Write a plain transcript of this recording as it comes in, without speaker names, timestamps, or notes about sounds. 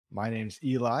My name's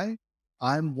Eli.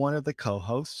 I'm one of the co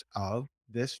hosts of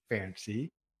this fancy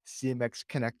CMX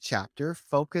Connect chapter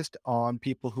focused on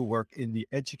people who work in the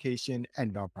education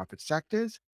and nonprofit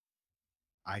sectors.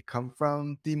 I come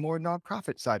from the more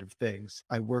nonprofit side of things.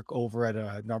 I work over at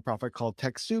a nonprofit called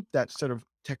TechSoup, that's sort of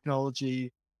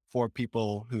technology for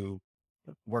people who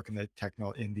work in the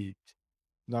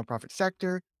nonprofit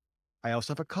sector. I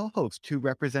also have a co-host who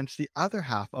represents the other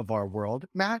half of our world.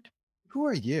 Matt, who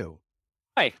are you?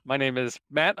 Hi, my name is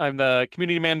Matt. I'm the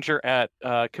community manager at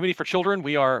Committee for Children.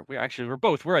 We're a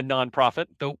nonprofit,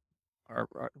 though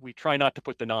we try not to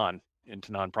put the non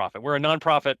into nonprofit. We're a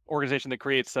nonprofit organization that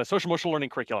creates social emotional learning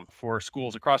curriculum for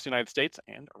schools across the United States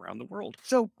and around the world.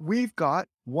 So we've got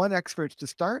one expert to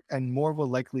start, and more will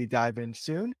likely dive in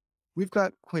soon. We've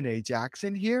got Quinae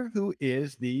Jackson here, who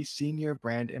is the senior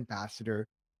brand ambassador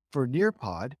for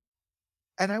Nearpod.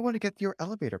 And I want to get your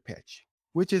elevator pitch,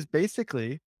 which is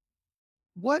basically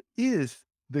what is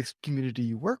this community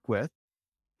you work with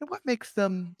and what makes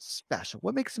them special?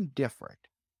 What makes them different?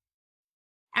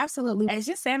 Absolutely. As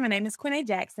you said, my name is Quinae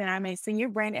Jackson. I'm a senior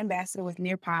brand ambassador with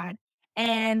Nearpod.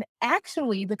 And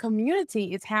actually, the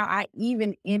community is how I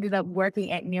even ended up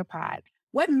working at Nearpod.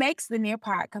 What makes the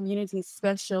Nearpod community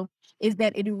special is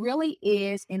that it really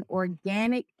is an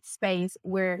organic space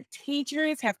where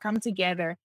teachers have come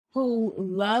together who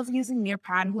love using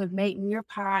Nearpod, who have made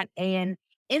Nearpod an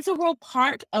integral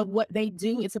part of what they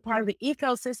do. It's a part of the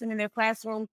ecosystem in their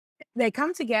classroom. They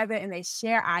come together and they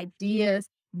share ideas.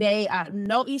 They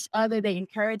know each other, they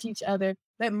encourage each other,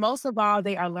 but most of all,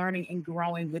 they are learning and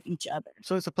growing with each other.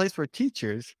 So it's a place where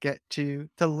teachers get to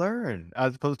learn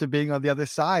as opposed to being on the other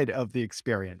side of the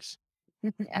experience.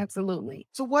 Absolutely.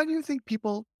 So what do you think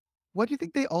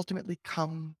they ultimately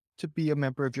come to be a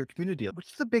member of your community?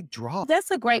 What's the big draw?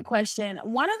 That's a great question.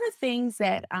 One of the things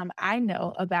that I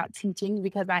know about teaching,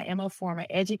 because I am a former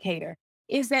educator,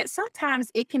 is that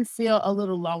sometimes it can feel a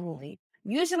little lonely.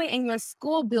 Usually in your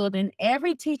school building,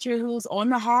 every teacher who's on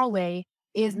the hallway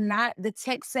is not the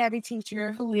tech savvy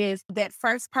teacher who is that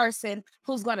first person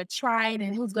who's going to try it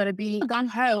and who's going to be gung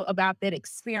ho about that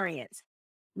experience.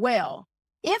 Well,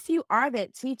 if you are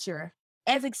that teacher,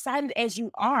 as excited as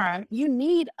you are, you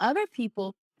need other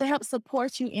people to help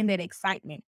support you in that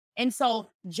excitement. And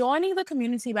so joining the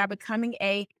community by becoming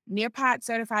a Nearpod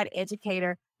certified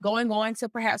educator, going on to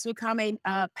perhaps become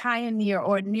a pioneer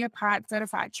or Nearpod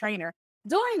certified trainer,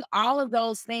 doing all of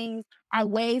those things are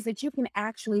ways that you can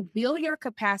actually build your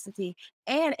capacity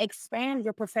and expand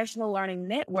your professional learning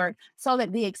network so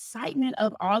that the excitement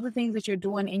of all the things that you're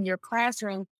doing in your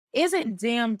classroom isn't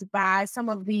dimmed by some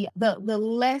of the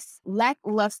less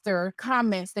lackluster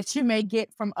comments that you may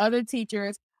get from other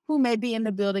teachers who may be in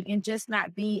the building and just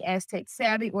not be as tech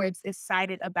savvy or as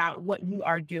excited about what you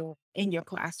are doing in your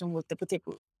classroom with the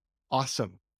particular.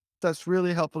 Awesome. That's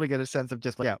really helpful to get a sense of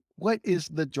just like, yeah, what is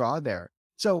the draw there?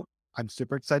 So I'm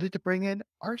super excited to bring in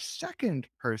our second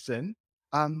person.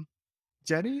 Um,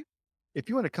 Jenny, if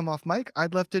you want to come off mic,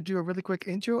 I'd love to do a really quick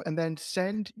intro and then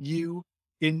send you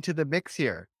into the mix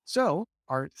here. So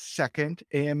our second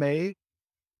AMA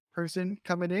person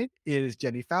coming in is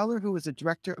Jenny Fowler, who is the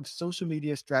director of social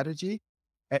media strategy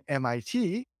at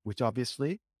MIT, which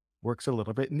obviously works a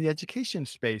little bit in the education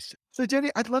space. So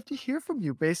Jenny, I'd love to hear from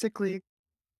you. Basically,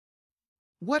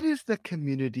 what is the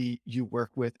community you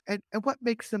work with and what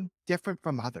makes them different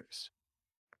from others?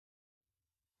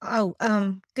 Oh,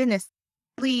 goodness.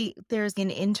 There's an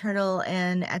internal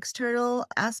and external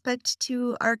aspect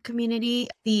to our community.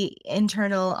 The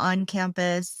internal on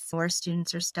campus or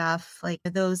students or staff, like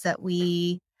those that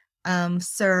we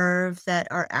serve that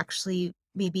are actually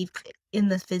maybe in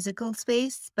the physical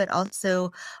space, but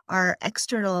also our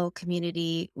external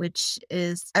community, which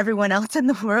is everyone else in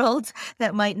the world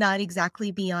that might not exactly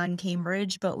be on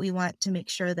Cambridge, but we want to make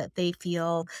sure that they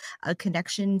feel a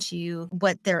connection to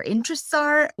what their interests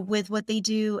are with what they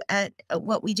do at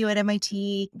what we do at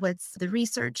MIT, what's the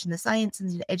research and the science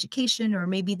and the education, or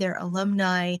maybe they're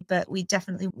alumni, but we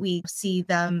see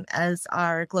them as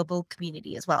our global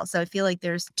community as well. So I feel like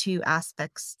there's two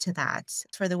aspects to that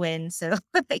for the win. So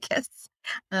I guess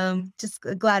just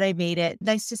glad I made it.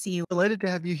 Nice to see you. Delighted to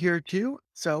have you here too.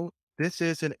 So this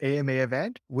is an AMA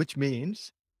event, which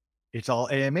means it's all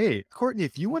AMA. Courtney,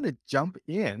 if you want to jump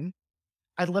in,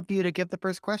 I'd love for you to give the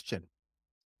first question.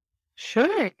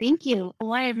 Sure. Thank you.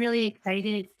 Well, I'm really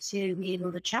excited to be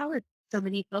able to chat with so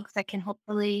many folks that can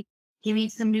hopefully give me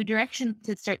some new direction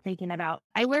to start thinking about.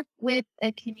 I work with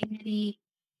a community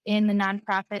in the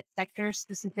nonprofit sector,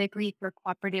 specifically for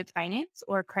cooperative finance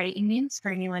or credit unions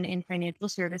for anyone in financial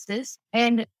services.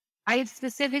 And I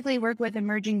specifically work with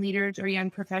emerging leaders or young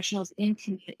professionals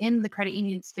in the credit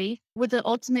union space with the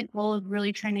ultimate goal of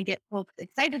really trying to get folks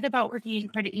excited about working in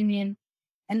credit union.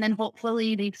 And then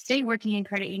hopefully they stay working in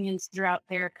credit unions throughout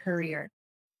their career.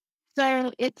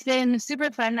 So it's been super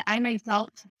fun. I myself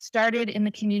started in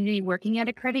the community working at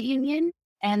a credit union,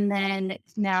 and then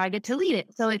now I get to lead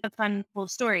it. So it's a fun, full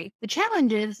story. The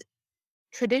challenge is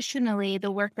traditionally the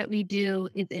work that we do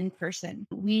is in person.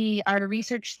 We are a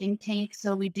research think tank,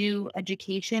 so we do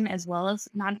education as well as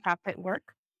nonprofit work.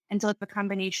 And so it's a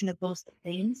combination of both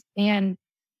things. And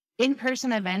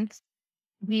in-person events,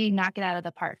 we knock it out of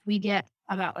the park. We get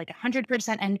about like 100%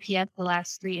 NPS the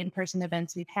last 3 in-person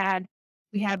events we've had.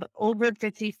 We have over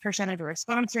 50% of the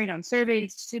response rate on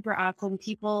surveys. Super awesome.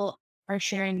 People are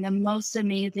sharing the most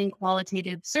amazing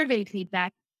qualitative survey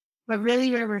feedback. But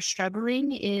really where we're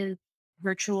struggling is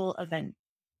virtual events.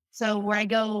 So where I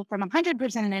go from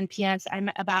 100% in NPS, I'm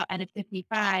about at a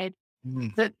 55.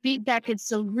 The feedback is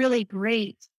still really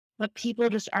great, but people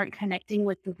just aren't connecting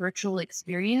with the virtual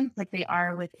experience like they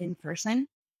are with in person.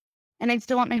 And I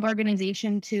still want my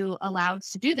organization to allow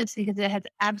us to do this because it has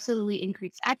absolutely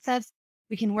increased access.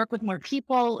 We can work with more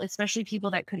people, especially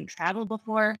people that couldn't travel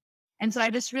before. And so I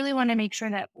just really want to make sure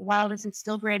that while this is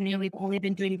still brand new, we've only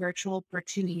been doing virtual for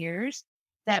 2 years,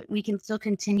 that we can still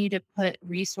continue to put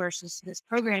resources to this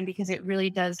program because it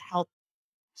really does help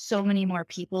so many more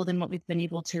people than what we've been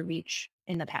able to reach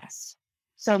in the past.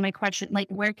 So my question, like,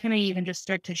 where can I even just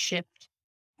start to shift?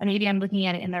 And maybe I'm looking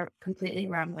at it in the completely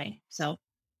wrong way. So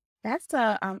That's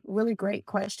a really great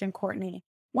question, Courtney.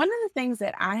 One of the things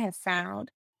that I have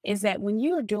found is that when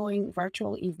you are doing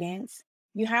virtual events,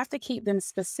 you have to keep them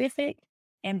specific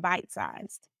and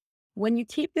bite-sized. When you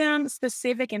keep them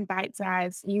specific and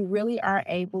bite-sized, you really are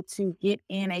able to get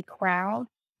in a crowd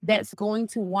that's going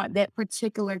to want that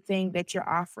particular thing that you're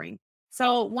offering.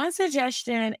 So one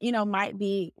suggestion, might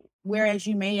be, whereas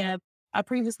you may have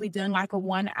previously done like a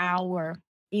 1 hour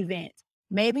event,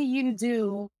 maybe you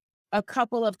do a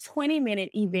couple of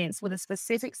 20-minute events with a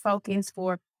specific focus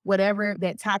for whatever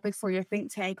that topic for your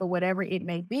think tank or whatever it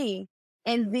may be.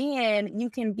 And then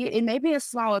you can get, it may be a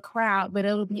smaller crowd, but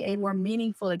it'll be a more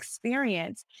meaningful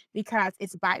experience because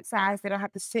it's bite sized. They don't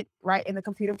have to sit right in the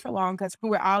computer for long because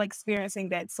we're all experiencing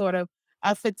that sort of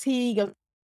a fatigue of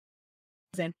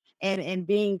and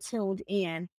being tuned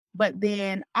in. But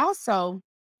then also,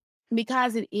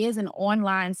 because it is an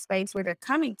online space where they're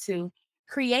coming to,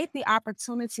 create the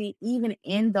opportunity even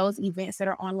in those events that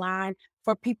are online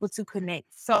for people to connect.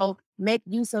 So make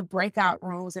use of breakout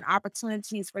rooms and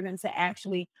opportunities for them to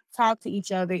actually talk to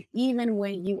each other, even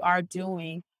when you are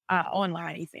doing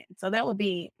online events. So that would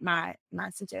be my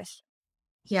suggestion.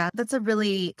 Yeah, that's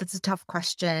a tough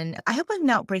question. I hope I'm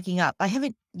not breaking up. I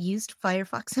haven't used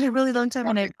Firefox in a really long time.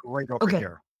 Okay, great over okay,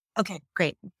 here. okay,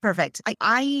 great, perfect.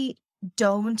 I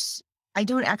don't I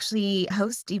don't actually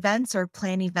host events or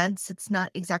plan events. It's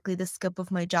not exactly the scope of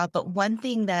my job. But one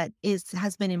thing that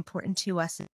has been important to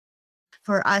us,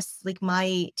 for us, like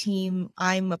my team,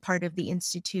 I'm a part of the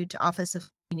Institute Office of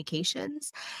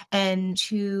Communications. And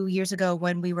 2 years ago,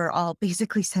 when we were all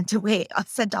basically sent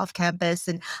off campus,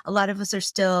 and a lot of us are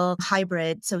still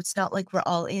hybrid. So it's not like we're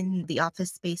all in the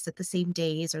office space at the same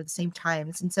days or the same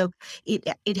times. And so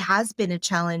it has been a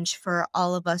challenge for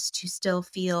all of us to still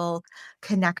feel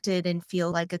connected and feel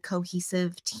like a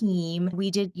cohesive team. We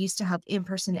did used to have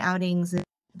in-person outings, and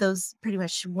those pretty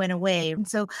much went away. And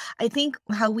so I think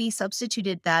how we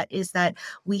substituted that is that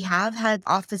we have had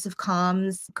Office of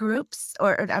Comms groups,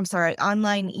 or I'm sorry,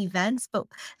 online events, but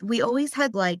we always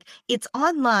had like, it's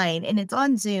online and it's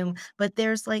on Zoom, but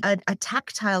there's like a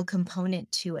tactile component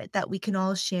to it that we can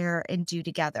all share and do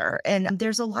together. And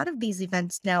there's a lot of these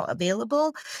events now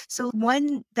available. So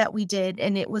one that we did,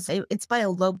 and it's by a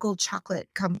local chocolate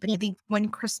company. I think one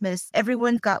Christmas,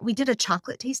 we did a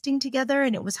chocolate tasting together,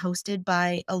 and it was hosted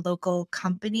by a local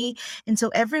company. And so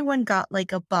everyone got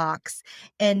like a box,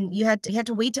 and you had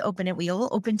to wait to open it. We all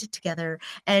opened it together,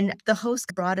 and the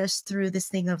host brought us through this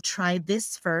thing of try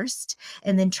this first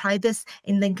and then try this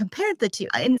and then compared the two.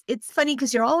 And it's funny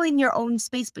because you're all in your own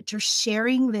space, but you're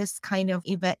sharing this kind of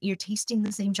event. You're tasting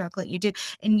the same chocolate you did,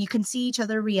 and you can see each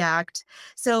other react.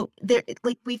 So there,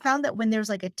 like, we found that when there's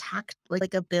like a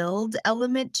like a build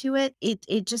element to it,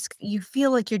 it just, you feel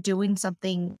like you're doing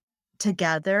something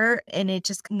together, and it's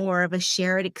just more of a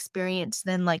shared experience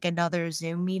than like another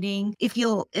Zoom meeting. If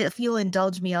you'll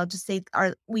indulge me, I'll just say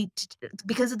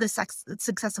because of the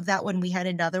success of that one, we had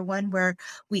another one where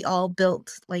we all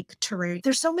built like terrarium.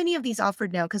 There's so many of these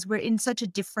offered now because we're in such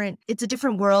it's a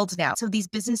different world now. So these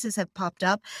businesses have popped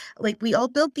up. Like we all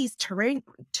built these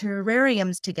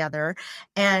terrariums together,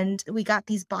 and we got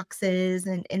these boxes,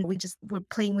 and we just were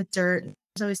playing with dirt.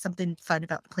 There's always something fun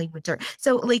about playing with dirt.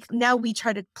 So like now we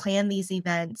try to plan these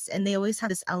events, and they always have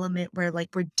this element where like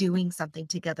we're doing something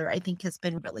together. I think has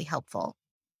been really helpful.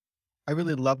 I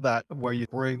really love that where you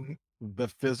bring the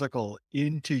physical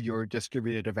into your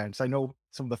distributed events. I know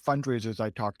some of the fundraisers I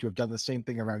talked to have done the same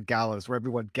thing around galas where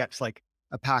everyone gets like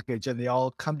a package and they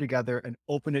all come together and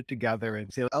open it together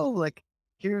and say, oh, like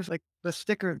here's like the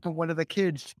sticker from one of the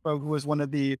kids who was one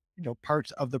of the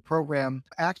parts of the program.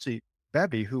 Actually,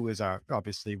 Bebby, who is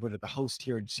obviously one of the hosts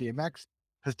here in CMX,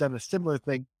 has done a similar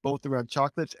thing both around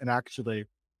chocolates, and actually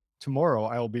tomorrow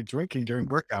I will be drinking during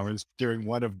work hours during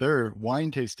one of their wine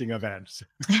tasting events.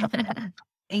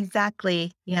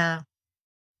 Exactly. Yeah.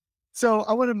 So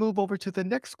I want to move over to the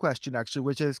next question, actually,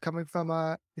 which is coming from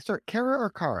sorry, Kara or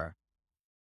Kara?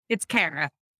 It's Kara.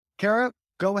 Kara,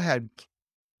 go ahead.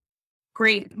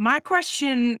 Great. My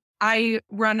question, I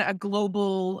run a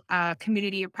global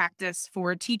community of practice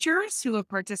for teachers who have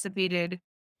participated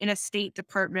in a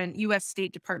U.S.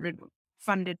 State Department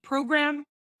funded program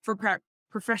for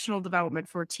professional development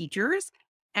for teachers.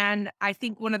 And I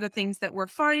think one of the things that we're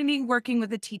finding working with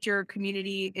the teacher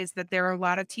community is that there are a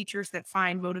lot of teachers that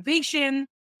find motivation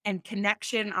and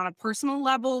connection on a personal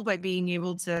level by being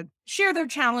able to share their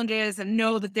challenges and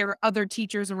know that there are other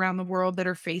teachers around the world that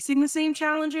are facing the same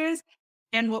challenges.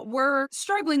 And what we're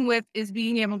struggling with is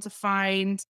being able to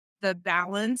find the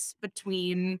balance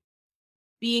between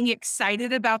being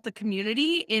excited about the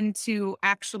community into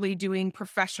actually doing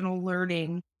professional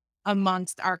learning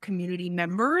amongst our community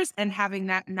members and having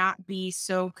that not be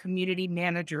so community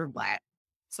manager led.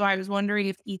 So I was wondering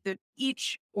if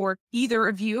either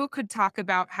of you could talk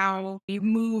about how you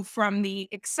move from the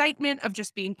excitement of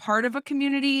just being part of a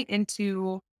community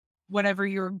into whatever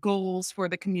your goals for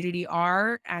the community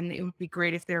are. And it would be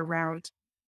great if they're around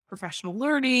professional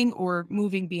learning or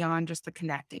moving beyond just the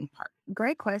connecting part.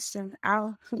 Great question.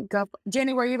 I'll go.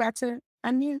 Jenny, were you about to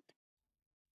unmute?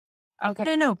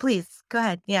 Okay. No, please go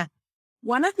ahead. Yeah.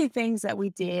 One of the things that we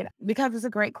did, because it's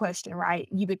a great question, right?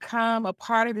 You become a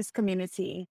part of this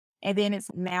community, and then it's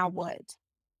now what?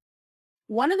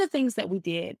 One of the things that we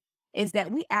did is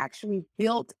that we actually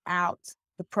built out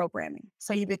the programming.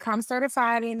 So you become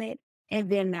certified in it, and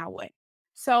then now what?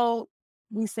 So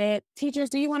we said, teachers,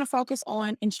 do you want to focus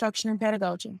on instruction and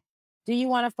pedagogy? Do you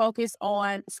want to focus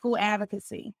on school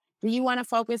advocacy? Do you want to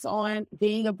focus on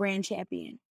being a brand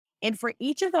champion? And for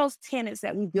each of those tenets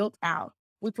that we built out,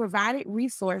 we provided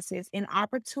resources and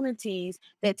opportunities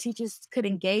that teachers could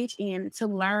engage in to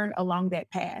learn along that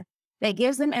path. That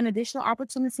gives them an additional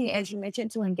opportunity, as you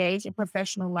mentioned, to engage in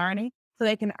professional learning so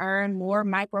they can earn more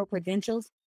micro credentials.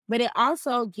 But it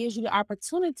also gives you the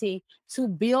opportunity to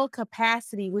build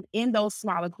capacity within those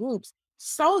smaller groups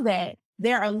so that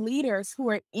there are leaders who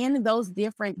are in those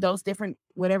different,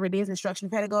 whatever it is, instruction,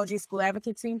 pedagogy, school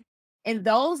advocacy. And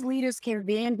those leaders can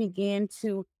then begin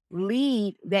to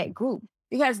lead that group.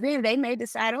 Because then they may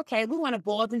decide, okay, we want to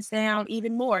boil this down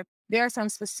even more. There are some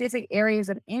specific areas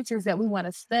of interest that we want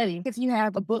to study. If you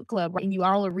have a book club, right, and you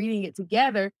all are reading it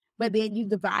together, but then you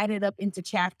divide it up into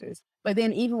chapters. But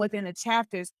then even within the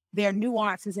chapters, there are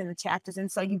nuances in the chapters. And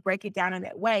so you break it down in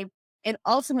that way. And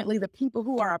ultimately, the people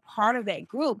who are a part of that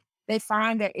group, they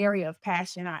find their area of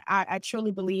passion. I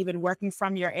truly believe in working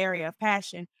from your area of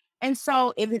passion. And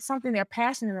so if it's something they're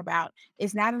passionate about,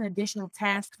 it's not an additional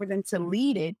task for them to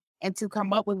lead it and to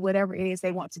come up with whatever it is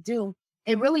they want to do.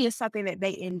 It really is something that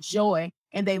they enjoy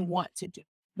and they want to do.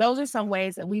 Those are some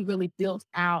ways that we really built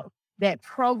out that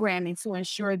programming to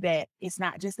ensure that it's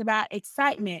not just about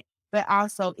excitement, but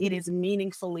also it's a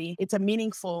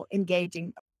meaningful,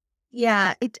 engaging.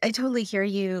 Yeah, I totally hear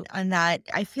you on that.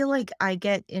 I feel like I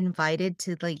get invited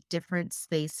to like different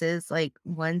spaces like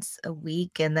once a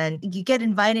week, and then you get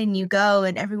invited and you go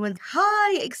and everyone's,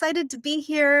 hi, excited to be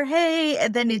here. Hey.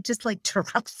 And then it just like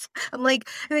disrupts. I'm like,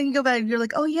 and then you go back and you're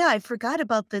like, oh yeah, I forgot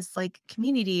about this like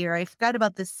community, or I forgot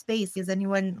about this space. Is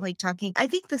anyone like talking? I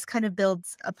think this kind of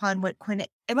builds upon what Quinae,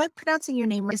 am I pronouncing your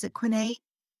name? Is it Quinae?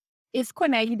 It's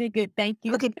Quinae. You did good. Thank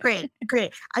you. Okay, great,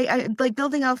 great. I like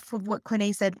building off of what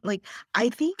Quinae said. Like, I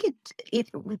think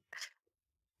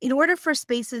in order for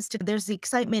spaces to, there's the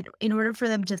excitement. In order for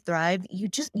them to thrive, you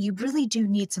really do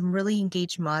need some really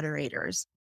engaged moderators.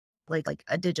 like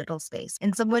a digital space,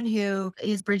 and someone who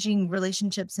is bridging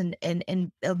relationships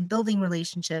and building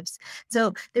relationships.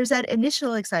 So there's that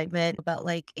initial excitement about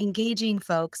like engaging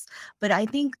folks. But I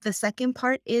think the second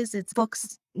part is it's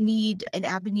folks need an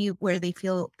avenue where they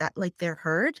feel that like they're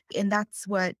heard. And that's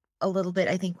what a little bit,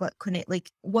 I think what couldn't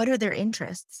like, what are their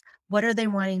interests? What are they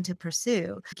wanting to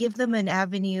pursue? Give them an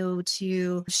avenue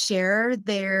to share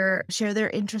their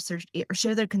interests or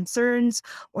share their concerns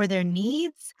or their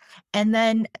needs, and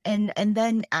then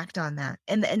act on that,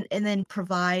 and then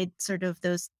provide sort of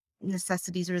those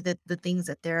necessities or the things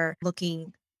that they're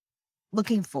looking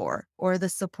for or the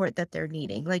support that they're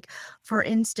needing. Like for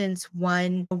instance,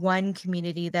 one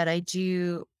community that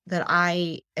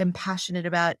I am passionate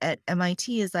about at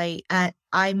MIT is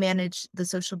I manage the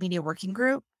social media working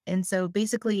group. And so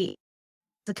basically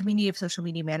the community of social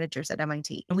media managers at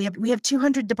MIT. And we have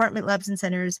 200 department labs and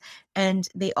centers, and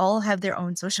they all have their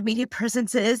own social media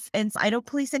presences. And so I don't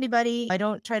police anybody. I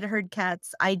don't try to herd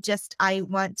cats. I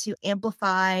want to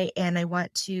amplify, and I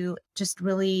want to just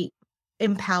really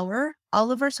empower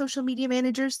all of our social media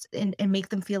managers and make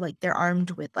them feel like they're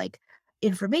armed with like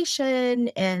information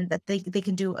and that they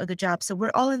can do a good job. So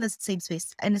we're all in the same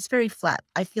space, and it's very flat.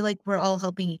 I feel like we're all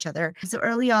helping each other. So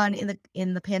early on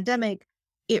in the pandemic,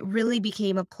 it really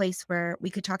became a place where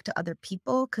we could talk to other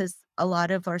people, because a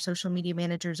lot of our social media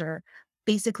managers are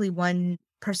basically one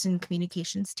person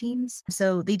communications teams.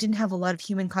 So they didn't have a lot of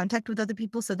human contact with other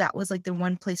people. So that was like the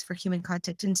one place for human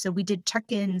contact. And so we did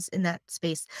check-ins in that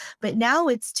space. But now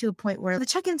it's to a point where the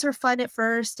check-ins were fun at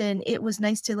first, and it was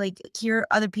nice to like hear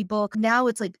other people. Now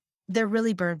it's like they're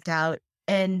really burnt out,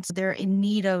 and they're in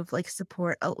need of like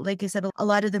support. Like I said, a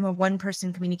lot of them are one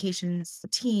person communications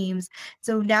teams.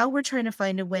 So now we're trying to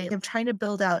find a way. I'm trying to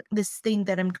build out this thing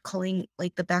that I'm calling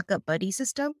like the backup buddy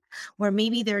system, where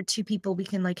maybe there are two people we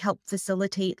can like help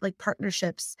facilitate like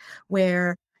partnerships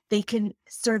where they can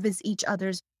serve as each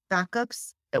other's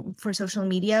backups. For social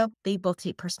media, they both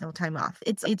take personal time off.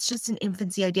 It's just an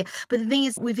infancy idea. But the thing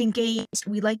is, we've engaged,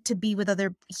 we like to be with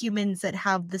other humans that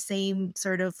have the same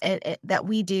sort of that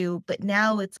we do. But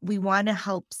now we want to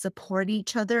help support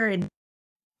each other and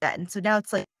that. And so now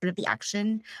it's like sort of the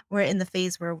action. We're in the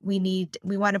phase where we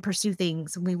want to pursue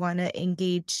things, and we want to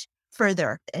engage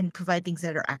further and provide things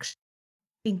that are action.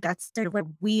 I think that's sort of where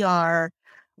we are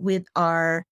with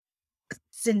our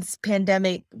since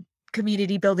pandemic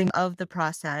community building of the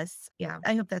process. Yeah,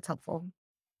 I hope that's helpful.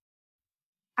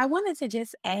 I wanted to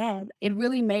just add, it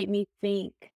really made me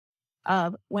think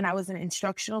of when I was an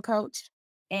instructional coach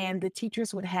and the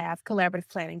teachers would have collaborative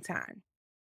planning time.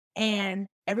 And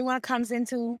everyone comes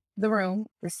into the room,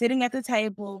 we're sitting at the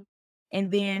table,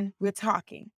 and then we're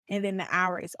talking, and then the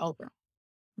hour is over.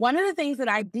 One of the things that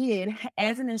I did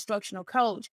as an instructional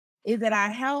coach is that I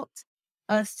helped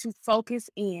us to focus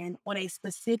in on a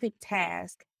specific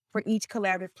task for each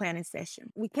collaborative planning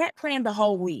session. We can't plan the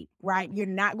whole week, right? You're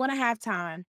not going to have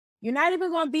time. You're not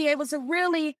even going to be able to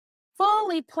really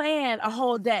fully plan a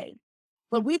whole day.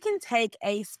 But we can take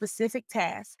a specific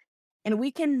task and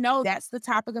we can know that's the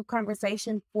topic of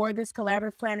conversation for this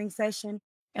collaborative planning session.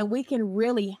 And we can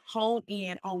really hone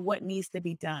in on what needs to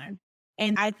be done.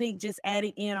 And I think just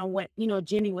adding in on what,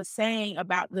 Jenny was saying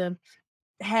about the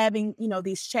having,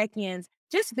 these check-ins,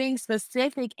 just being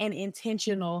specific and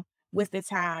intentional with the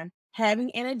time, having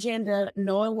an agenda,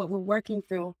 knowing what we're working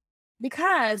through,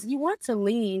 because you want to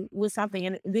lead with something.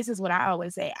 And this is what I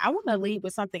always say, I want to lead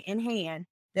with something in hand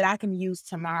that I can use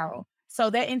tomorrow. So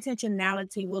that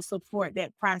intentionality will support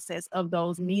that process of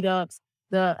those meetups,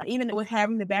 even with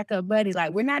having the backup buddies,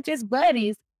 like we're not just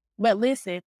buddies, but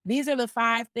listen, these are the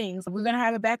 5 things. If we're going to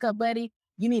have a backup buddy,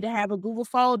 you need to have a Google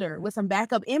folder with some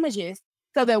backup images,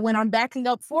 so that when I'm backing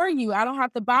up for you, I don't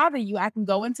have to bother you. I can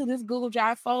go into this Google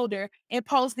Drive folder and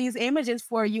post these images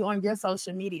for you on your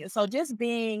social media. So just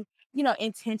being,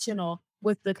 intentional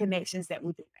with the connections that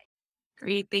we do make.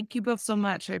 Great. Thank you both so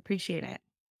much. I appreciate it.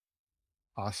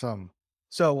 Awesome.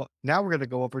 So now we're going to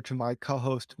go over to my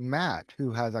co-host, Matt,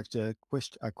 who has actually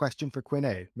a question for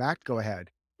Quinae. Matt, go ahead.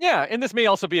 Yeah, and this may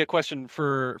also be a question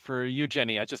for you,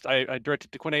 Jenny. I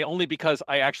directed to Quinae only because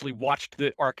I actually watched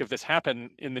the arc of this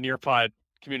happen in the Nearpod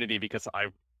community, because I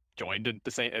joined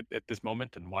at this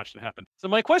moment and watched it happen. So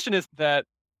my question is that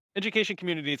education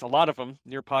communities, a lot of them,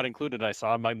 Nearpod included, I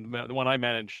saw the one I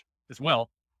manage as well,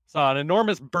 saw an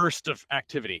enormous burst of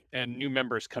activity and new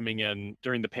members coming in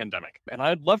during the pandemic. And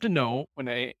I'd love to know,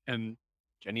 Quinae and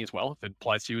Jenny as well, if it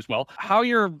applies to you as well, how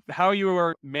you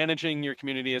are managing your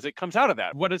community as it comes out of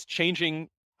that. What is changing?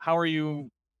 How are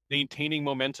you maintaining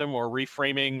momentum or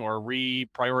reframing or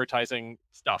reprioritizing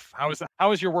stuff?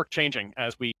 How is your work changing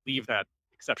as we leave that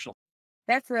exceptional?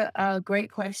 That's a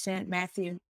great question,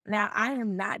 Matthew. Now, I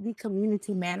am not the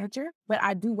community manager, but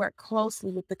I do work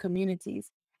closely with the communities.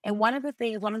 And one of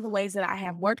the ways that I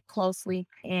have worked closely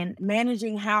in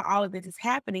managing how all of this is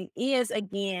happening is,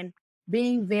 again,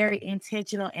 being very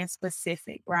intentional and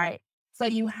specific, right? So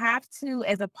you have to,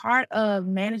 as a part of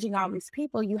managing all these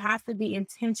people, you have to be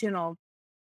intentional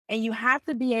and you have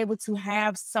to be able to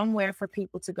have somewhere for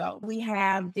people to go. We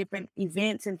have different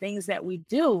events and things that we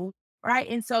do, right?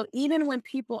 And so even when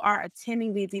people are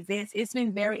attending these events, it's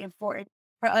been very important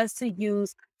for us to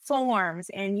use forms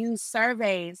and use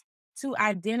surveys to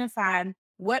identify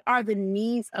what are the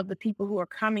needs of the people who are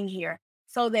coming here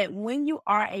so that when you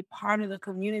are a part of the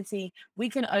community, we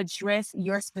can address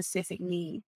your specific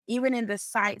need. Even in the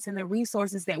sites and the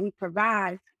resources that we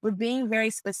provide, we're being very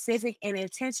specific and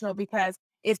intentional because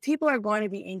if people are going to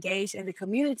be engaged in the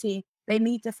community, they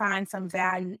need to find some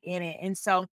value in it. And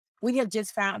so we have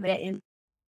just found that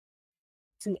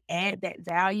to add that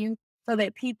value so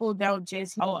that people don't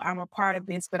just, oh, I'm a part of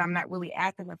this, but I'm not really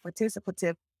active and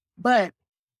participative. But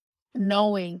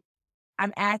knowing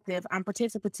I'm active, I'm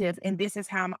participative, and this is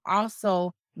how I'm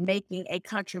also making a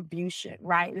contribution,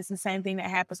 right? It's the same thing that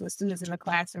happens with students in the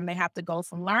classroom. They have to go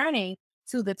from learning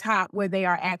to the top where they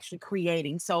are actually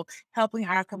creating. So helping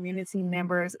our community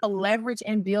members leverage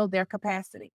and build their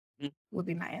capacity would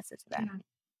be my answer to that.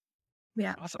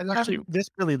 Yeah. Awesome. And actually, this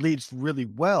really leads really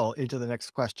well into the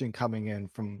next question coming in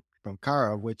from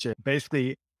Kara, which is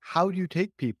basically, how do you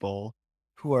take people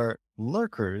who are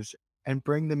lurkers and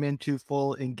bring them into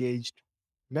full engaged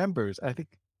members? I think,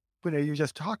 you're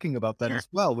just talking about that Yeah. as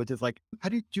well, which is like, how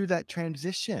do you do that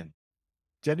transition?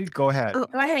 Jenny, go ahead. Oh,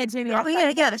 Go ahead, Jenny. oh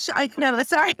yeah. Sure. No,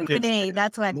 sorry, It's Quinae.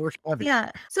 That's what. more heavy.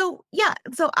 Yeah. So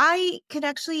I can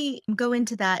actually go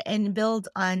into that and build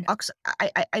on.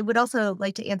 I would also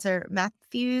like to answer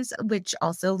Matthew's, which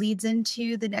also leads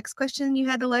into the next question you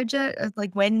had, Elijah.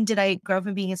 Like, when did I grow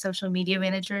from being a social media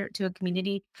manager to a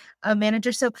community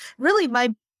manager? So really,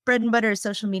 my bread and butter is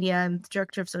social media. I'm the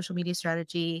director of social media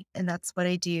strategy, and that's what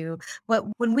I do. But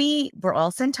when we were all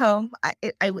sent home,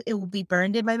 it will be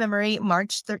burned in my memory.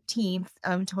 March 13th,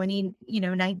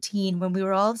 2019, when we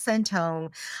were all sent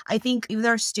home. I think with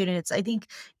our students, I think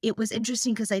it was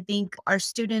interesting because I think our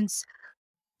students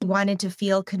wanted to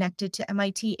feel connected to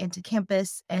MIT and to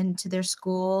campus and to their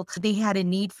school. They had a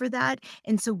need for that.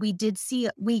 And so we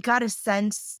got a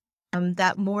sense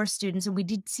that more students, and we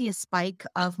did see a spike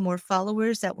of more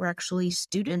followers that were actually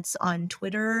students on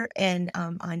Twitter and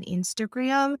on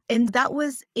Instagram. And that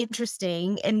was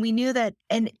interesting. And we knew that,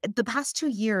 and the past 2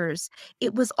 years,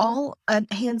 it was all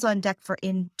hands on deck for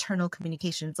internal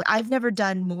communications. Like, I've never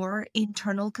done more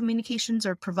internal communications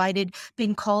or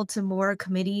been called to more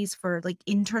committees for like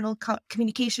internal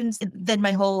communications than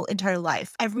my whole entire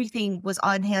life. Everything was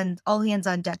all hands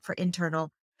on deck for internal.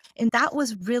 And that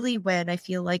was really when I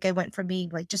feel like I went from being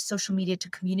like just social media to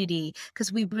community, because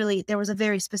there was a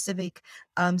very specific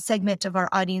segment of our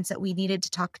audience that we needed to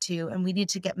talk to, and we need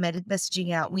to get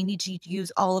messaging out. We need to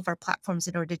use all of our platforms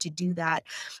in order to do that.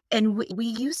 And we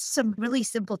used some really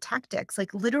simple tactics.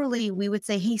 Like, literally, we would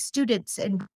say, hey, students,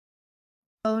 and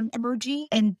phone emoji,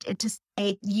 and to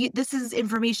say, this is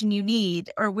information you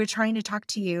need, or we're trying to talk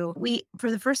to you. We,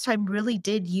 for the first time, really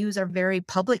did use our very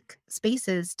public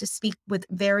spaces to speak with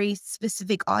very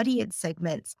specific audience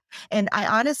segments. And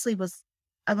I'm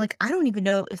like, I don't even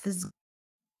know if this is,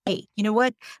 hey, you know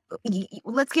what?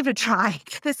 Let's give it a try.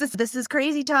 This is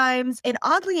crazy times. And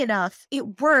oddly enough,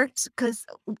 it worked because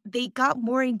they got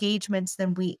more engagements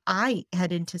than I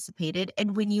had anticipated.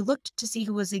 And when you looked to see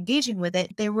who was engaging with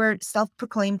it, they were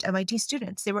self-proclaimed MIT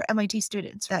students. They were MIT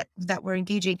students that were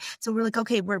engaging. So we're like,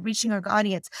 okay, we're reaching our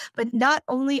audience. But not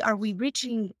only are we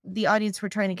reaching the audience we're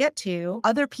trying to get to,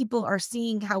 other people are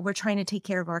seeing how we're trying to take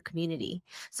care of our community.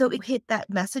 So it hit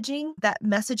that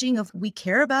messaging of, we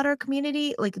care about our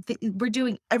community. Like, we're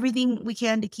doing everything we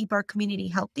can to keep our community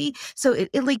healthy. So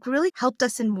it like really helped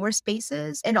us in more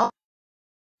spaces, and all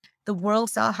the world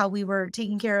saw how we were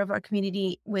taking care of our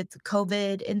community with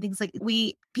COVID and things like.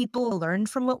 People learned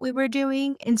from what we were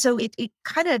doing, and so it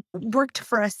kind of worked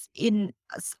for us in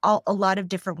a lot of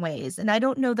different ways. And I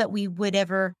don't know that we would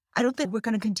ever. I don't think we're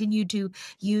going to continue to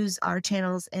use our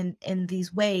channels in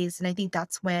these ways. And I think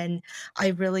that's when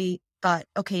I really thought,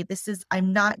 okay,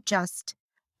 I'm not just.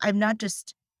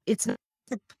 It's not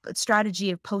a strategy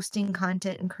of posting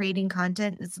content and creating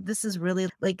content. This is really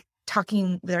like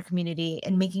talking with our community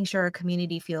and making sure our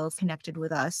community feels connected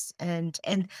with us, and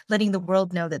letting the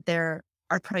world know that they're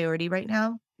our priority right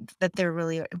now, that they're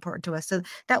really important to us. So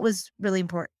that was really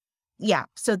important. Yeah.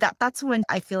 So that's when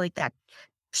I feel like that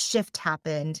shift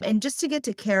happened. And just to get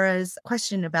to Kara's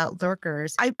question about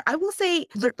lurkers, I will say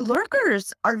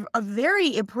lurkers are a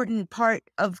very important part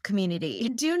of community.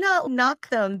 Do not knock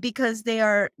them because they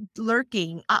are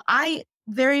lurking. I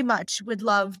very much would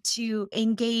love to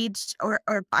engage, or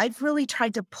I've really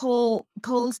tried to pull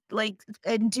like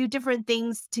and do different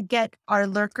things to get our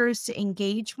lurkers to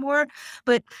engage more.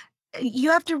 But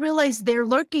you have to realize they're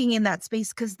lurking in that space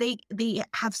because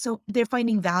they're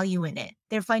finding value in it.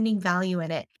 They're finding value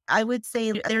in it. I would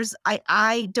say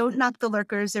I don't knock the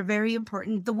lurkers. They're very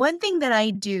important. The one thing that I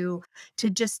do to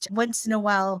just once in a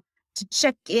while to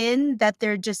check in that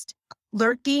they're just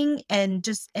lurking and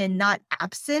not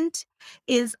absent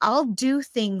is I'll do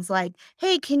things like,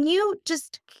 hey, can you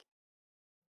just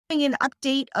an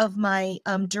update of my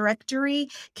directory?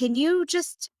 Can you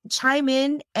just chime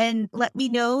in and let me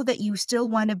know that you still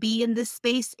want to be in this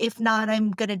space? If not,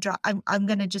 I'm gonna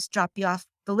just drop you off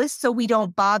the list so we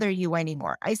don't bother you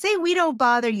anymore. I say we don't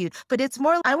bother you, but it's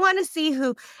more I want to see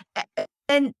who.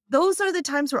 And those are the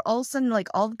times where all of a sudden, like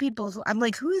all the people, I'm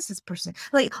like, who is this person?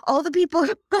 Like all the people,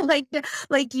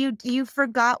 like you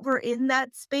forgot we're in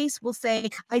that space will say,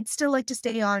 I'd still like to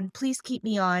stay on. Please keep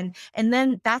me on. And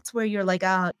then that's where you're like,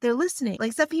 they're listening.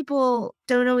 Like some people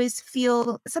don't always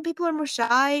feel. Some people are more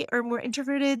shy or more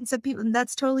introverted. And some people, and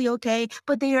that's totally okay.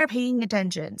 But they are paying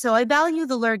attention. So I value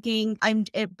the lurking.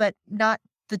 But not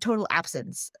the total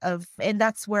absence of, and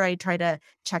that's where I try to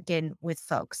check in with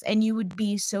folks. And you would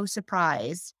be so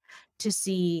surprised to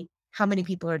see how many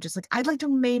people are just like, I'd like to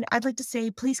remain, I'd like to say,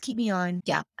 please keep me on.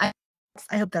 Yeah, I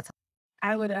hope that's.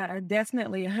 I would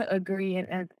definitely agree.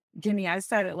 And Jenny, I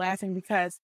started laughing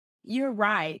because you're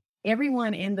right.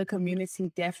 Everyone in the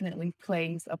community definitely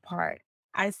plays a part.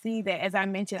 I see that, as I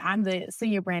mentioned, I'm the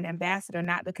senior brand ambassador,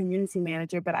 not the community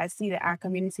manager, but I see that our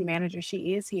community manager,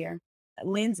 she is here,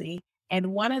 Lindsay.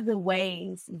 And one of the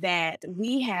ways that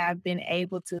we have been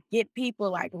able to get people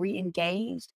like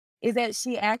re-engaged is that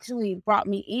she actually brought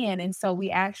me in. And so we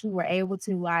actually were able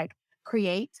to like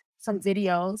create some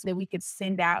videos that we could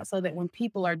send out so that when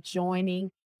people are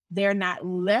joining, they're not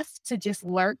left to just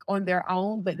lurk on their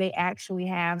own, but they actually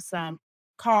have some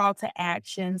call to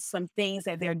action, some things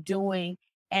that they're doing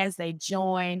as they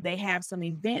join. They have some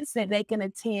events that they can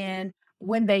attend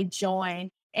when they join.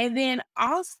 And then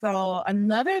also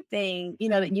another thing,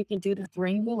 that you can do to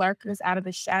bring the lurkers out of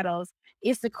the shadows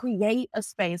is to create a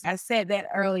space. I said that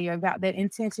earlier about that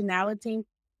intentionality,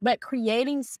 but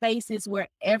creating spaces where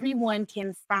everyone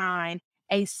can find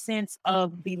a sense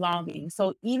of belonging.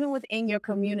 So even within your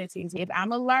communities, if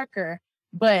I'm a lurker,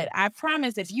 but I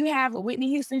promise if you have a Whitney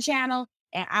Houston channel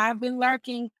and I've been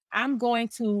lurking, I'm going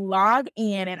to log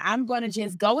in and I'm going to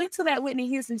just go into that Whitney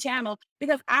Houston channel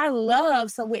because I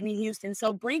love some Whitney Houston.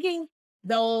 So bringing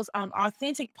those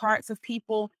authentic parts of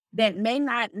people that may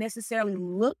not necessarily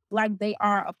look like they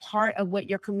are a part of what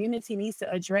your community needs to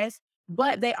address,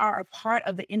 but they are a part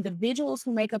of the individuals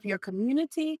who make up your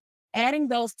community, adding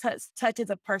those touches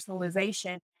of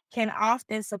personalization can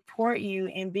often support you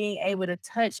in being able to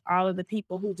touch all of the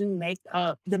people who do make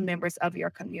up the members of your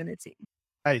community.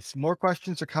 Nice. More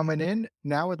questions are coming in.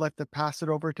 Now I'd like to pass it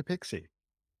over to Pixie.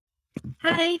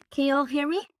 Hi, can you all hear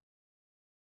me?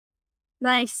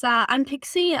 Nice. I'm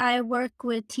Pixie. I work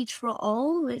with Teach for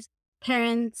All, with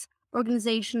parents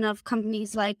organization of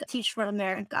companies like Teach for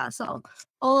America. So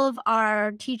all of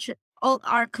our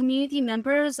community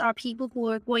members are people who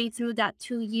are going through that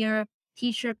 2-year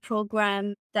teacher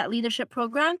program, that leadership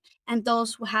program, and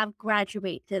those who have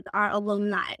graduated are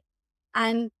alumni.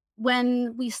 And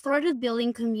when we started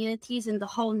building communities in the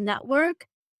whole network,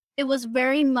 it was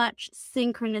very much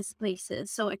synchronous places.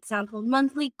 So example,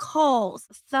 monthly calls,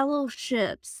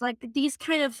 fellowships, like these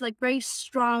kind of like very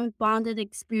strong bonded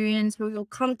experience where we'll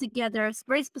come together, it's a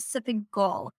very specific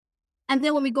goal. And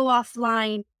then when we go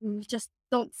offline, we just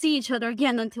don't see each other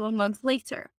again until a month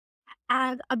later.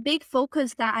 And a big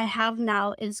focus that I have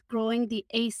now is growing the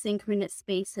asynchronous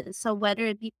spaces. So whether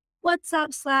it be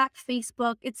WhatsApp, Slack,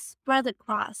 Facebook, it's spread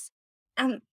across.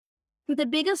 And the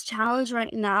biggest challenge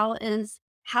right now is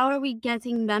how are we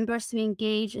getting members to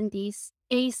engage in these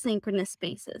asynchronous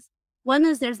spaces? One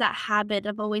is there's that habit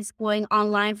of always going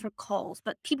online for calls,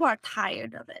 but people are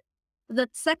tired of it. The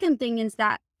second thing is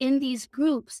that in these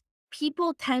groups,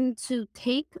 people tend to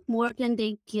take more than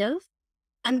they give.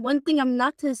 And one thing I've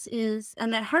noticed is,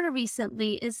 and I heard it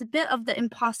recently, is a bit of the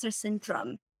imposter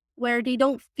syndrome, where they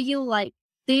don't feel like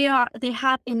they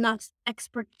have enough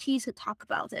expertise to talk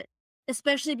about it,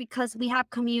 especially because we have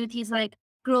communities like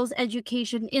girls'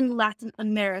 education in Latin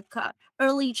America,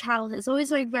 early childhood. It's always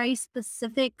like very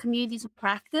specific communities of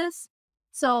practice.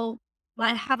 So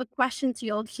I have a question to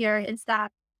you all here is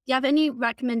that you have any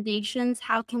recommendations?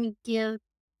 How can we give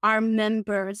our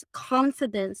members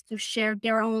confidence to share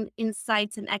their own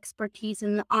insights and expertise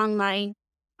in the online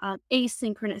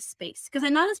asynchronous space? Because I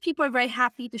notice people are very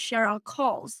happy to share our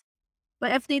calls,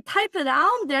 but if they type it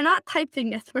out, they're not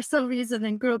typing it for some reason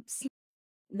in groups.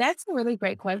 That's a really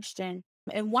great question.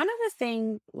 And one of the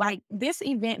things, like this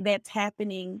event that's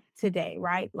happening today,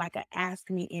 right? Like a Ask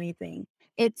Me Anything,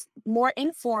 it's more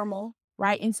informal,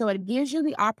 right? And so it gives you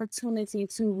the opportunity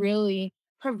to really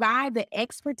provide the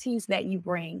expertise that you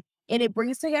bring. And it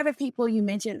brings together people. You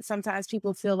mentioned sometimes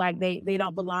people feel like they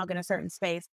don't belong in a certain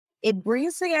space. It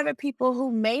brings together people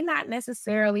who may not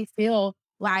necessarily feel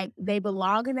like they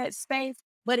belong in that space,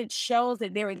 but it shows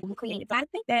that they're included. I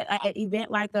think that an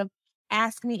event like a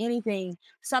Ask Me Anything,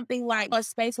 something like a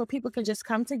space where people can just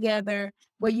come together,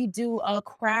 where you do a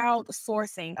crowd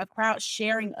sourcing, a crowd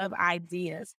sharing of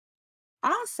ideas.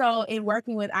 Also, in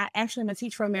working with, I actually am a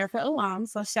Teach for America alum,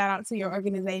 so shout out to your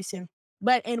organization.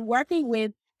 But in working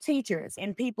with teachers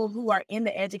and people who are in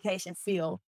the education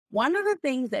field, one of the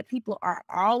things that people are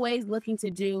always looking to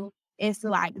do is to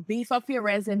like beef up your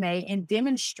resume and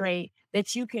demonstrate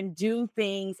that you can do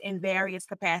things in various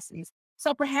capacities.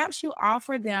 So perhaps you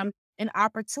offer them an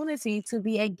opportunity to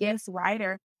be a guest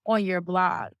writer on your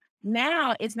blog.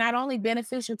 Now it's not only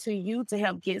beneficial to you to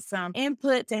help get some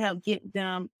input, to help get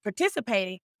them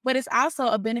participating, but it's also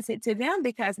a benefit to them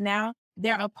because now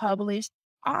they're a published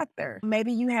author.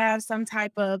 Maybe you have some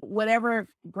type of whatever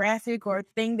graphic or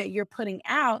thing that you're putting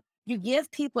out. You give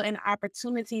people an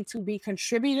opportunity to be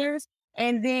contributors.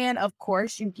 And then, of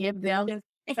course, you give them,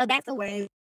 and so that's a way of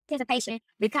participation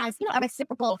because, a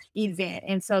reciprocal event.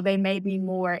 And so they may be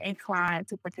more inclined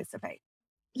to participate.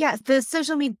 Yeah, the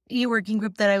social media working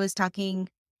group that I was talking.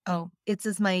 Oh, it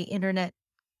says my internet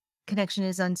connection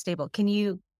is unstable. Can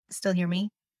you still hear me?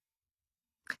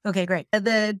 Okay, great.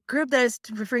 The group that I was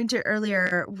referring to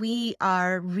earlier, we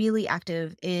are really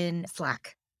active in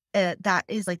Slack. That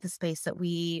is like the space that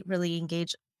we really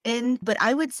engage in. But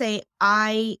I would say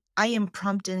I am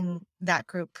prompting that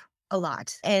group a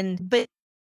lot, but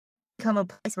become a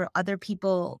place where other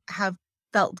people have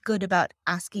felt good about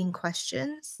asking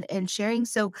questions and sharing.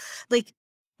 So, like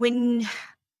when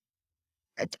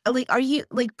are you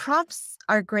like prompts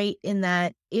are great in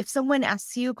that if someone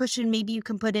asks you a question, maybe you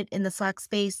can put it in the Slack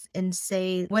space and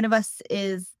say one of us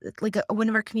is like one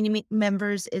of our community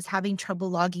members is having trouble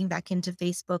logging back into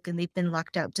Facebook and they've been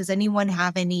locked out. Does anyone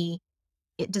have any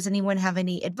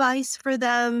advice for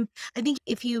them? I think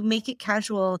if you make it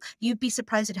casual, you'd be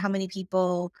surprised at how many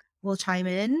people will chime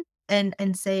in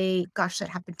and say, gosh, that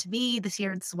happened to me this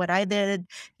year. This is what I did.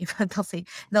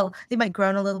 They might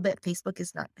groan a little bit. Facebook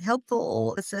is not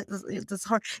helpful. It's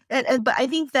hard. But I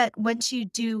think that once you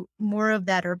do more of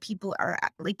that, or people are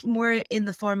like more in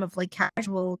the form of like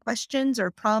casual questions or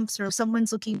prompts, or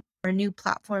someone's looking for a new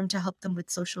platform to help them with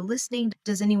social listening.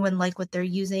 Does anyone like what they're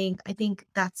using? I think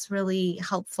that's really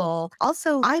helpful.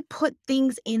 Also, I put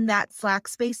things in that Slack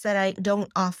space that I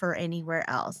don't offer anywhere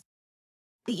else.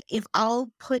 If I'll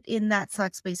put in that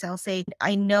Slack space, I'll say,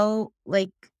 I know,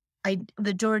 like,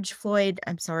 the George Floyd,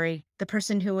 I'm sorry, the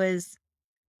person who was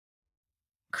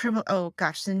criminal, oh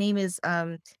gosh, the name is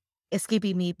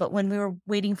escaping me, but when we were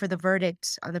waiting for the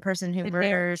verdict on the person who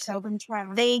murdered.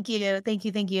 Thank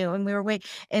you. And we were waiting,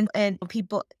 and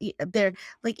people, they're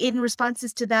like in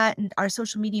responses to that, and our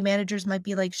social media managers might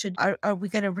be like, are we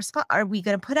going to respond? Are we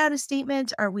going to put out a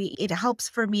statement? It helps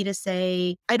for me to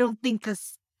say, I don't think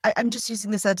this. I'm just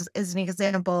using this as an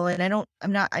example, and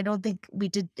I don't think we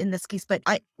did in this case, but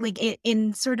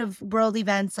in sort of world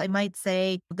events, I might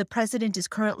say the president is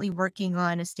currently working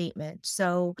on a statement.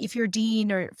 So if your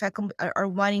dean or faculty are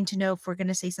wanting to know if we're going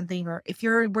to say something, or if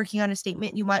you're working on a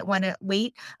statement, you might want to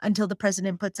wait until the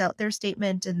president puts out their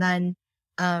statement, and then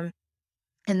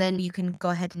you can go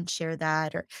ahead and share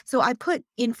that. So I put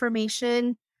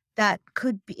information that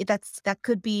could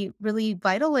be really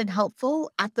vital and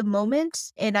helpful at the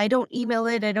moment. And I don't email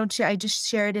it. I don't share. I just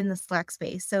share it in the Slack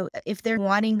space. So if they're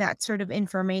wanting that sort of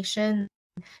information,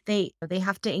 they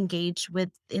have to engage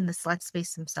in the Slack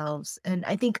space themselves. And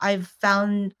I think I've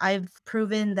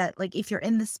proven that like if you're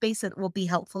in the space, it will be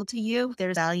helpful to you.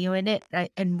 There's value in it,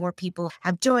 and more people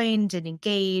have joined and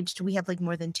engaged. We have like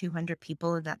more than 200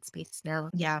 people in that space now.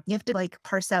 Yeah, you have to like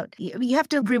parse out. You have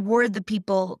to reward the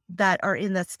people that are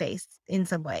in that space in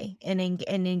some way and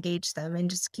engage them, and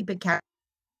just keep it help.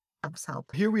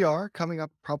 Here we are coming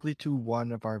up probably to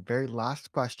one of our very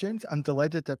last questions. I'm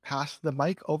delighted to pass the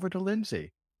mic over to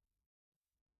Lindsay.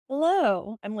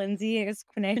 Hello, I'm Lindsay. As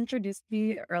Quinae introduced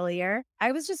me earlier,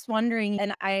 I was just wondering,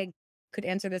 and I could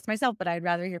answer this myself, but I'd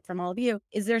rather hear from all of you.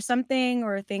 Is there something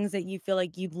or things that you feel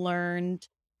like you've learned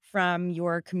from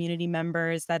your community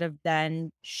members that have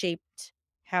then shaped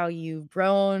how you've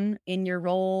grown in your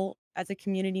role as a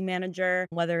community manager,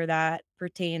 whether that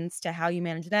pertains to how you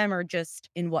manage them or just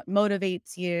in what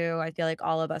motivates you? I feel like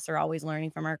all of us are always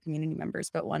learning from our community members,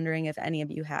 but wondering if any of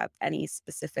you have any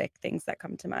specific things that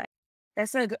come to mind.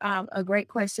 That's a great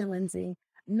question, Lindsay.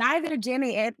 Neither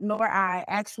nor I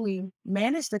actually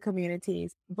manage the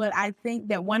communities, but I think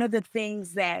that one of the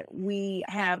things that we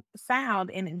have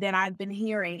found and that I've been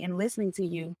hearing and listening to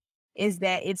you is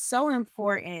that it's so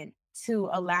important to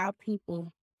allow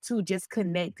people to just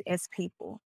connect as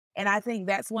people. And I think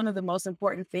that's one of the most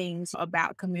important things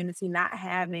about community, not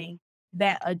having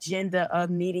that agenda of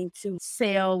needing to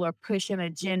sell or push an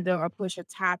agenda or push a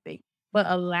topic, but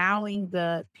allowing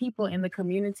the people in the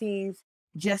communities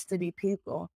just to be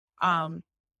people. Um,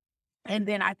 and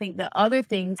then I think the other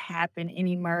things happen and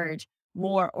emerge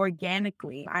more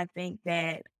organically. I think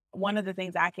that one of the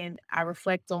things I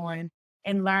reflect on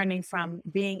and learning from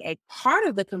being a part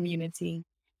of the community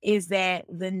is that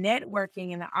the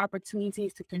networking and the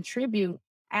opportunities to contribute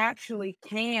actually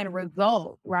can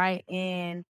result, right,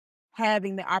 in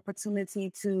having the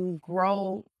opportunity to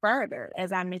grow further.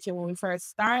 As I mentioned when we first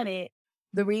started,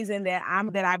 the reason that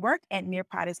I work at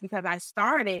Nearpod is because I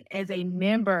started as a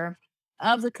member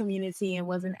of the community and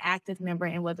was an active member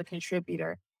and was a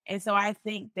contributor. And so I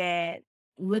think that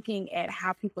looking at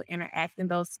how people interact in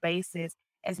those spaces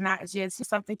as not just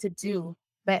something to do,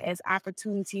 but as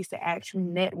opportunities to actually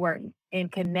network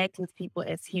and connect with people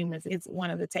as humans is one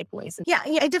of the takeaways. Yeah,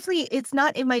 I definitely, it's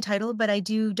not in my title, but I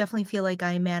do definitely feel like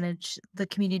I manage the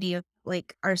community of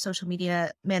like our social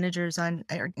media managers on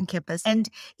campus, and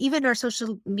even our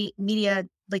social media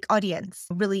like audience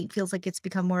really feels like it's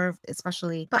become more of,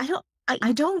 especially, but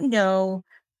I don't know.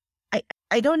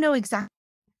 I don't know exactly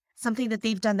something that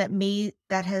they've done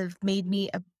that have made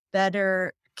me a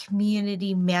better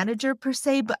community manager per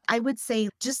se, but I would say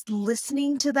just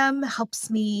listening to them helps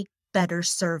me better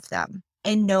serve them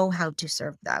and know how to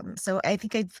serve them. So I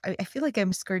think I feel like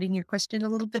I'm skirting your question a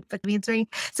little bit, but answering.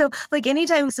 So like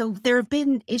anytime, so there have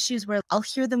been issues where I'll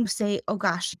hear them say, "Oh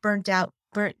gosh, burnt out."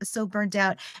 Burnt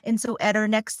out. And so at our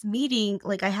next meeting,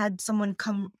 like I had someone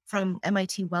come from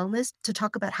MIT Wellness to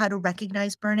talk about how to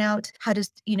recognize burnout, how to,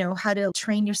 how to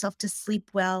train yourself to sleep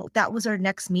well. That was our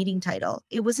next meeting title.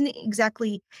 It wasn't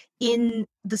exactly in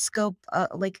the scope,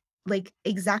 like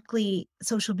exactly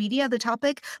social media, the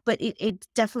topic, but it's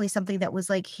definitely something that was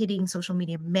like hitting social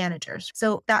media managers.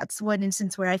 So that's one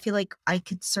instance where I feel like I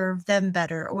could serve them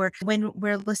better. Or when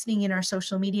we're listening in our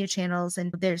social media channels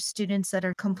and there's students that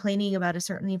are complaining about a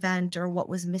certain event or what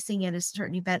was missing at a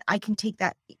certain event, I can take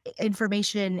that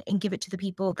information and give it to the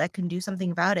people that can do something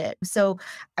about it. So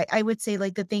I would say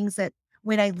like the things that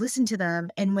when I listen to them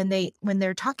and when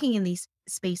they're talking in these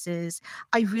spaces,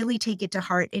 I really take it to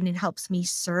heart and it helps me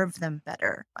serve them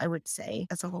better, I would say,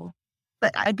 as a whole.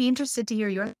 But I'd be interested to hear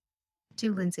your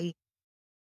too, Lindsay.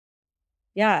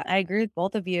 Yeah, I agree with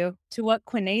both of you. To what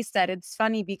Quinae said, it's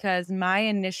funny because my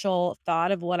initial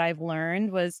thought of what I've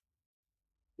learned was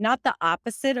not the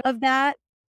opposite of that.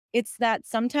 It's that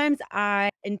sometimes I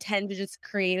intend to just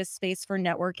create a space for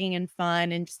networking and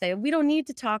fun and just say, we don't need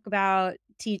to talk about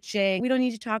teaching. We don't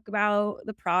need to talk about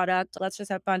the product. Let's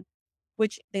just have fun,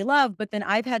 which they love. But then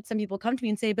I've had some people come to me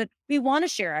and say, but we want to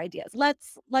share ideas. Let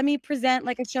me present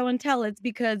like a show and tell. It's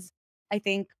because I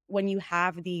think when you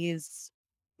have these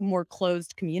more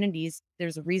closed communities,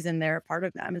 there's a reason they're a part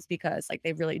of them, is because like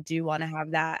they really do want to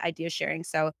have that idea sharing.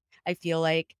 So I feel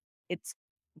like it's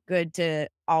good to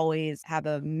always have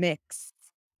a mix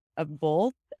of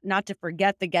both, not to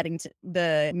forget the getting to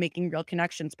the making real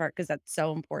connections part, because that's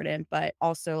so important, but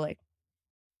also like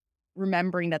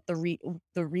remembering that the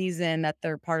reason that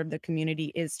they're part of the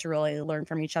community is to really learn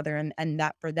from each other, and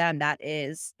that for them that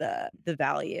is the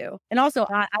value. And also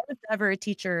I was never a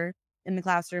teacher in the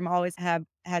classroom, always have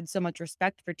had so much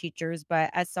respect for teachers, but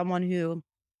as someone who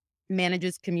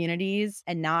manages communities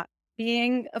and not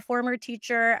being a former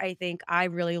teacher, I think I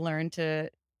really learned to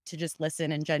just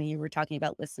listen. And Jenny, you were talking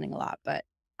about listening a lot, but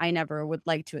I never would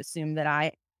like to assume that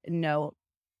I know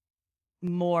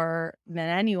more than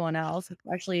anyone else,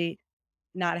 especially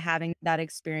not having that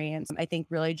experience. I think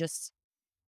really just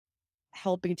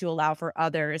helping to allow for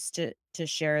others to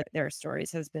share their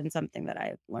stories has been something that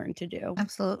I've learned to do.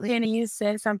 Absolutely. And you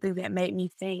said something that made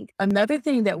me think. Another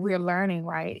thing that we're learning,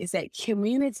 right, is that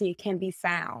community can be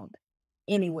found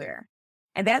anywhere.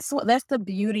 And that's the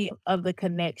beauty of the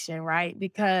connection, right?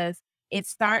 Because it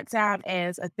starts out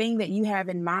as a thing that you have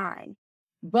in mind.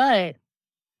 But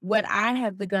what I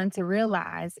have begun to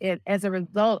realize as a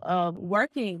result of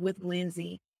working with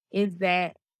Lindsay is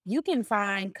that you can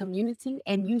find community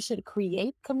and you should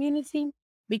create community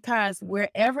because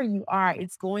wherever you are,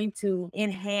 it's going to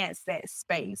enhance that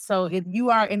space. So if you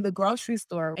are in the grocery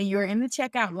store and you're in the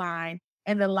checkout line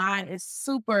and the line is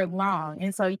super long,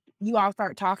 and so you all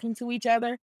start talking to each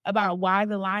other about why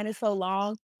the line is so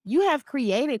long, you have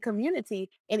created community.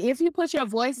 And if you put your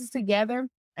voices together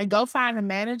and go find a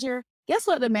manager, guess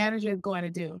what the manager is going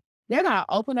to do? They're going to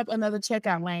open up another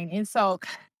checkout lane. And so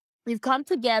you've come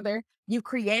together, you've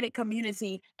created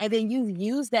community, and then you've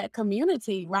used that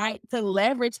community, right, to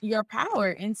leverage your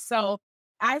power. And so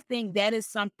I think that is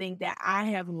something that I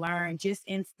have learned just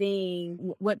in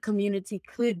seeing what community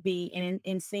could be and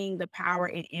in seeing the power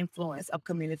and influence of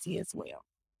community as well.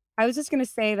 I was just going to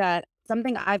say that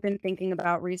something I've been thinking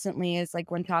about recently is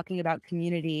like when talking about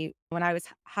community, when I was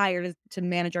hired to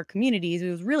manage our communities, it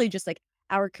was really just like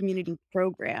our community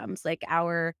programs, like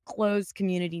our closed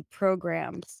community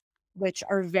programs, which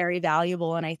are very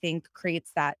valuable. And I think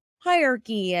creates that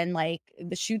hierarchy and like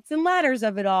the chutes and ladders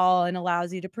of it all and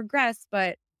allows you to progress.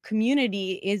 But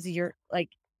community is your, like,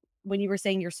 when you were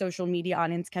saying your social media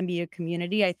audience can be a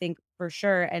community, I think for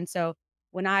sure. And so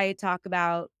when I talk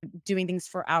about doing things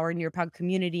for our Nearpod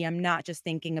community, I'm not just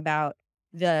thinking about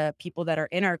the people that are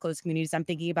in our closed communities. I'm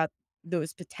thinking about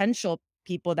those potential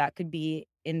people that could be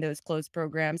in those closed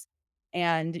programs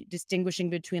and distinguishing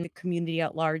between the community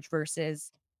at large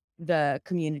versus the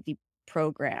community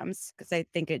programs, because I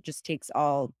think it just takes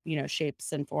all,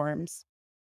 shapes and forms.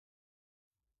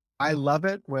 I love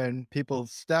it when people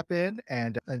step in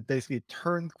and basically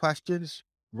turn questions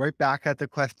right back at the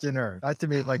questioner. That to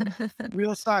me, like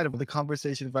real sign of the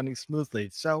conversation running smoothly.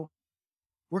 So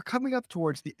we're coming up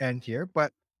towards the end here,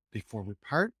 but before we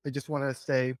part, I just want to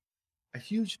say a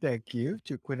huge thank you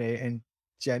to Quinae and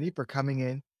Jenny for coming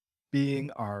in,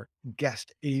 being our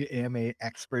guest AMA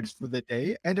experts for the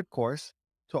day. And of course,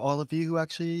 to all of you who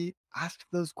actually asked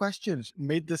those questions,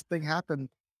 made this thing happen.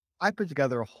 I put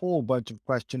together a whole bunch of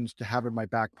questions to have in my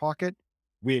back pocket.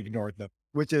 We ignored them,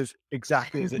 which is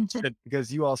exactly as it should,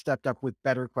 because you all stepped up with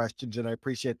better questions, and I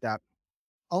appreciate that.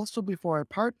 Also, before I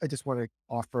part, I just want to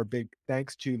offer a big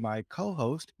thanks to my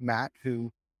co-host, Matt,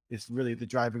 who is really the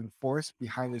driving force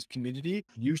behind this community.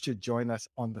 You should join us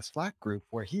on the Slack group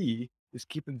where he is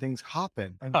keeping things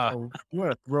hopping. And so if you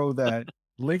want to throw that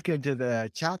link into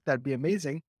the chat, that'd be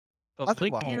amazing.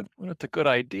 Otherwise, That's a good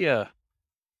idea.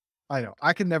 I know.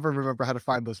 I can never remember how to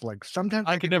find those links. Sometimes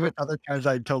I can do it, other times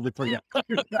I totally forget.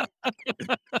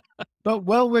 But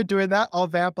while we're doing that, I'll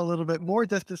vamp a little bit more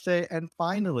just to say, and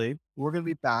finally, we're going to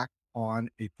be back on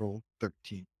April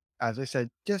 13th. As I said,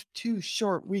 just 2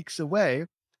 short weeks away.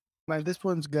 And this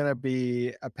one's going to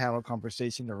be a panel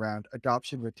conversation around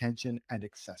adoption, retention, and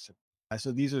accessibility.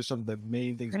 So these are some of the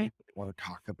main things we want to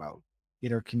talk about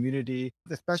in our community,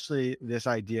 especially this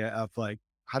idea of like,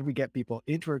 how do we get people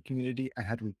into our community and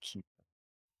how do we keep them?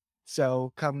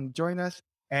 So come join us.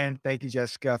 And thank you,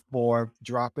 Jessica, for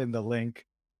dropping the link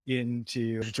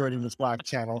into joining the Slack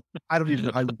channel. I don't even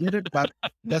know how you did it, but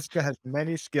Jessica has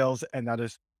many skills, and that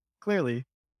is clearly,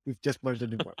 we've just learned a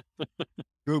new one.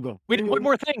 Google. Wait, one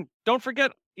more thing. Don't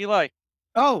forget, Eli.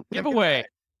 Oh, giveaway.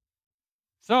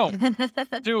 So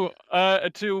to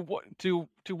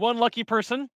one lucky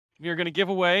person, we are going to give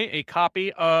away a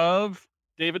copy of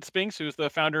David Spinks, who's the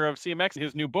founder of CMX,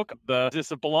 his new book, The Business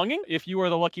of Belonging. If you are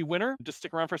the lucky winner, just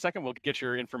stick around for a second. We'll get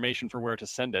your information for where to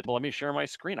send it. Well, let me share my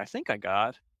screen. I think I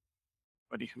got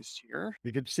everybody who's here.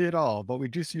 We can see it all, but we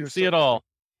do see see it all.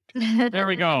 There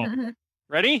we go.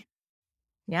 Ready?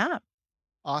 Yeah.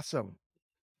 Awesome.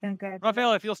 Okay.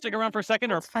 Raphael, if you'll stick around for a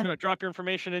second, or drop your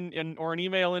information in or an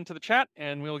email into the chat,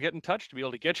 and we'll get in touch to be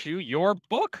able to get you your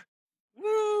book.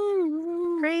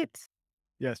 Woo! Great.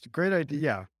 Yes, great idea.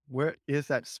 Yeah. Where is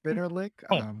that spinner link?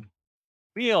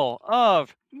 Wheel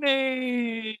of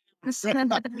Names.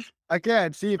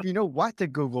 Again, see if you know what to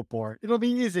Google for. It'll be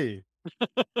easy.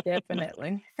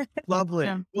 Definitely. Lovely.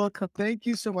 Yeah. Well, thank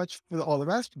you so much for all the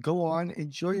rest. Go on,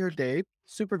 enjoy your day.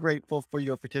 Super grateful for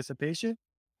your participation.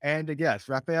 And yes,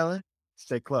 Raphael,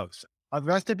 stay close. All the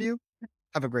rest of you,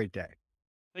 have a great day.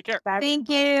 Take care. Thank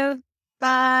you.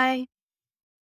 Bye.